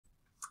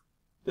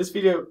This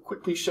video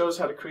quickly shows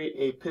how to create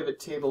a pivot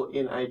table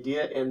in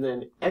IDEA and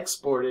then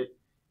export it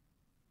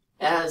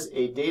as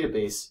a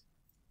database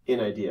in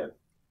IDEA.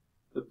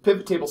 The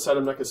pivot table site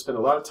I'm not going to spend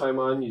a lot of time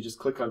on. You just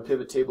click on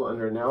pivot table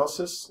under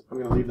analysis. I'm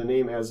going to leave the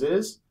name as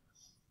is.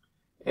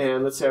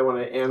 And let's say I want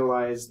to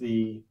analyze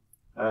the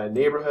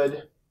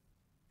neighborhood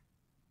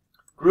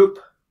group.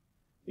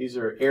 These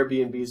are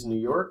Airbnbs in New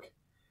York.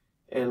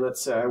 And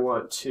let's say I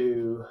want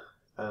to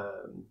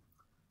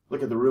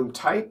look at the room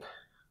type.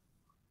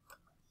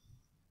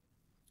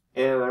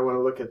 And I want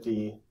to look at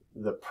the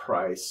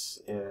price,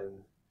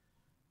 and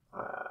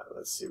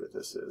let's see what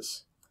this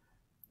is.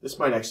 This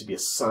might actually be a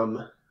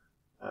sum.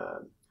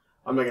 I'm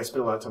not going to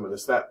spend a lot of time on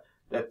this.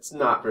 That's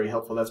not very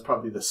helpful. That's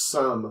probably the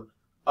sum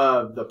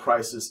of the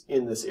prices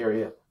in this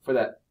area for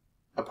that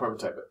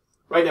apartment type. But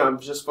right now I'm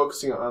just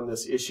focusing on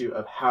this issue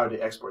of how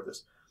to export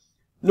this.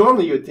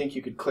 Normally you would think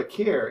you could click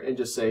here and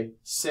just say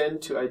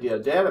send to IDEA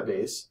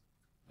database,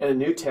 and a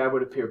new tab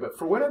would appear. But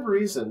for whatever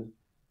reason,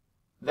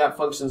 that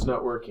function's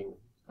not working.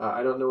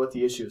 I don't know what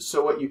the issue is.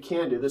 So what you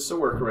can do, this is a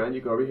workaround.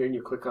 You go over here and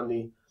you click on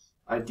the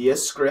IDEA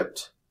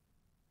script.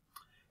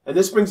 And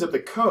this brings up the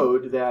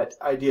code that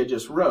IDEA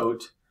just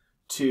wrote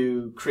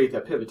to create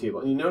that pivot table.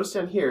 And you notice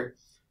down here,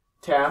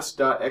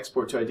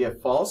 task.export to IDEA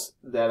false.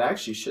 That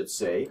actually should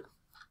say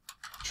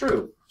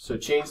true. So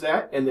change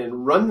that and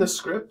then run the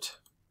script.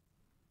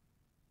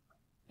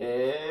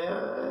 And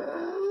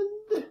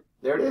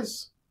there it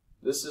is.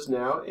 This is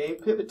now a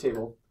pivot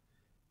table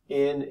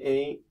in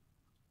a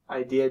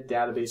IDEA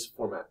database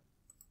format.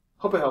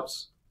 Hope it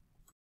helps.